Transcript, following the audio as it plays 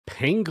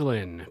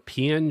Pangolin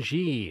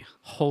PNG.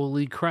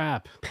 Holy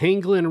crap.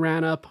 Pangolin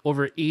ran up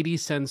over 80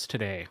 cents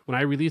today. When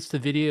I released the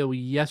video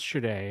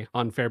yesterday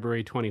on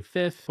February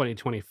 25th,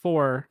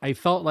 2024, I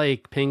felt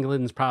like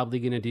Pangolin's probably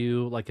going to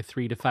do like a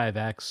 3 to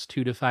 5x,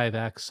 2 to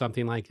 5x,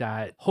 something like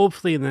that.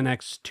 Hopefully in the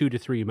next 2 to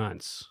 3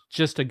 months.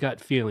 Just a gut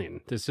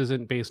feeling. This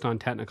isn't based on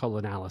technical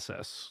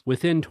analysis.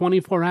 Within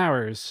 24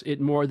 hours, it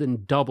more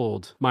than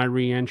doubled my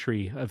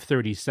re-entry of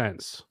 30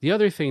 cents. The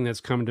other thing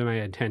that's come to my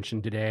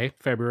attention today,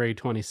 February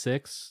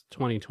 26,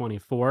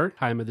 2024,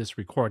 time of this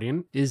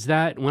recording, is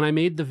that when I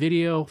made the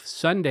video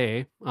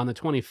Sunday on the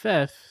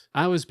 25th,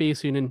 I was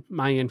basing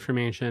my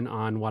information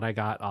on what I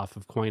got off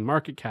of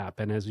CoinMarketCap.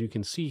 And as you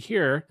can see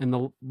here in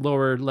the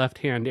lower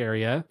left-hand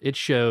area, it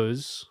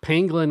shows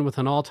Pangolin with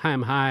an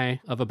all-time high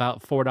of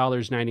about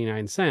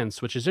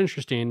 $4.99, which is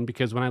interesting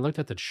because when I looked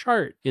at the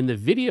chart in the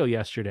video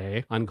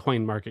yesterday on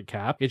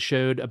CoinMarketCap, it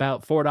showed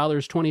about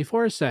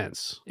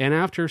 $4.24. And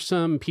after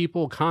some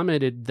people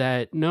commented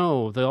that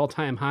no, the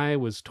all-time high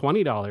was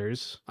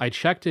 $20, I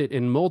checked it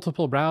in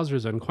multiple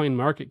browsers on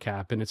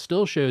CoinMarketCap and it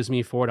still shows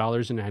me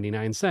 $4.99.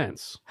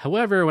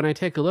 However, when I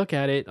take a look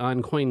at it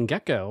on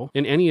CoinGecko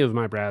in any of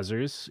my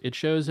browsers, it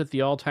shows that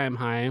the all-time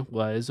high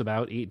was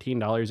about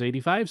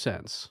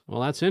 $18.85.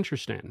 Well, that's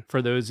interesting.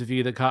 For those of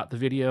you that caught the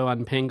video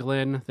on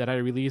Pangolin that I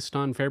released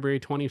on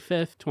February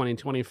 25th,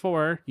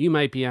 2024, you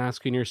might be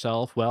asking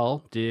yourself,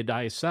 well, did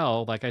I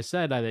sell? Like I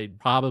said, I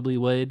probably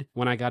would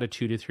when I got a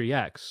 2 to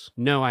 3x.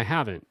 No, I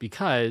haven't,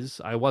 because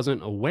I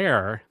wasn't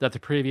aware that the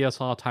previous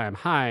all-time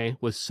high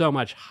was so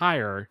much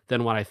higher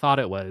than what I thought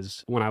it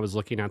was when I was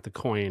looking at the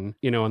coin,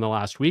 in the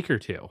last week or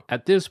two.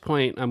 At this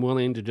point, I'm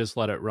willing to just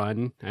let it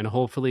run, and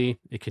hopefully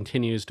it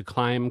continues to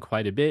climb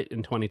quite a bit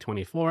in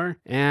 2024.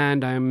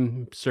 And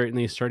I'm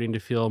certainly starting to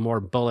feel more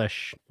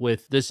bullish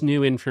with this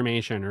new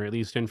information, or at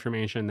least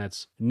information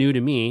that's new to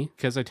me,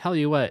 because I tell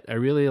you what, I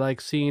really like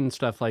seeing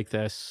stuff like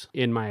this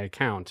in my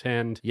account.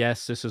 And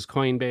yes, this is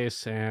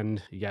Coinbase,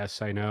 and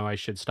yes, I know I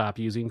should stop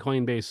using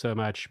Coinbase so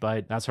much,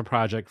 but that's a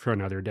project for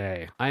another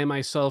day. I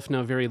myself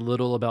know very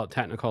little about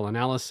technical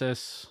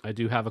analysis. I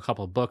do have a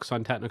couple books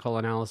on technical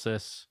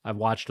analysis. I've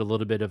watched a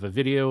little bit of a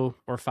video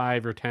or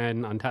 5 or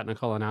 10 on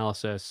technical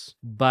analysis,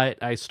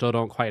 but I still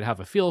don't quite have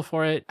a feel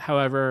for it.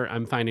 However,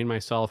 I'm finding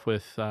myself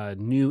with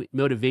new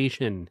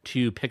motivation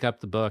to pick up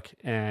the book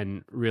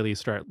and really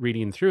start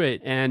reading through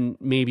it, and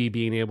maybe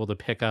being able to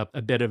pick up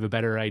a bit of a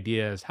better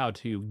idea as how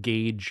to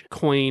gauge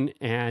coin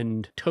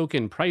and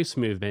token price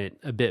movement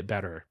a bit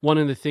better. One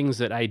of the things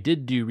that I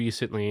did do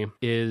recently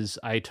is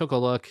I took a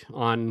look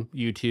on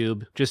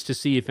YouTube just to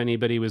see if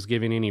anybody was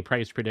giving any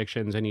price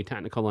predictions, any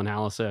technical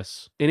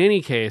analysis. In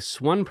any case,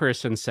 one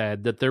person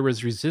said that there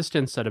was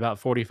resistance at about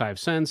 45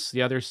 cents.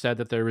 The other said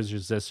that there was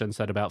resistance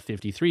at about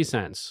 53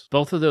 cents.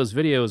 Both of those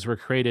videos were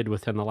created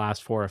within the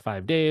last 4 or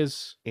 5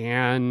 days.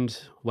 And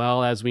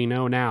well, as we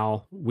know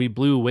now, we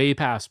blew way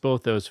past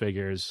both those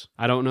figures.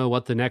 I don't know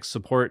what the next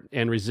support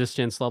and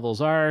resistance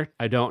levels are.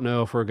 I don't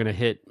know if we're going to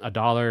hit $1,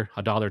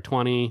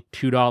 $1.20,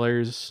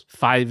 $2,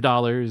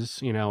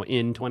 $5,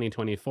 in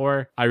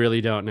 2024. I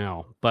really don't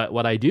know. But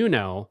what I do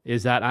know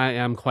is that I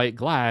am quite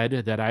glad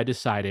that I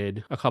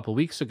decided a couple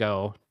weeks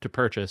ago to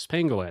purchase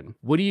Pangolin.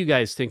 What do you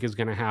guys think is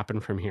going to happen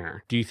from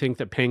here? Do you think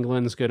that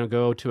Pangolin's going to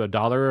go to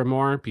 $1 or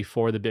more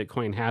before the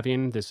Bitcoin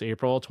halving this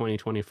April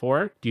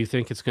 2024? Do you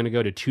think it's going to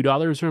go to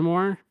 $2 or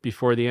more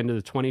before the end of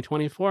the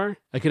 2024?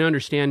 I can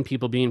understand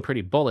people being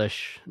pretty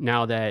bullish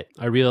now that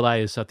I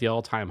realize that the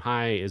all-time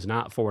high is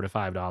not $4 to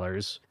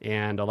 $5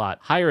 and a lot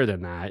higher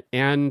than that.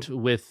 And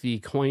with the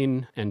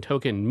coin and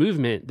token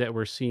movement that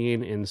we're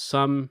seeing in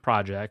some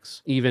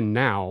projects, even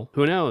now,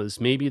 who knows,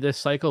 maybe this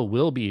cycle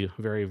will be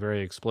very,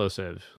 very explosive.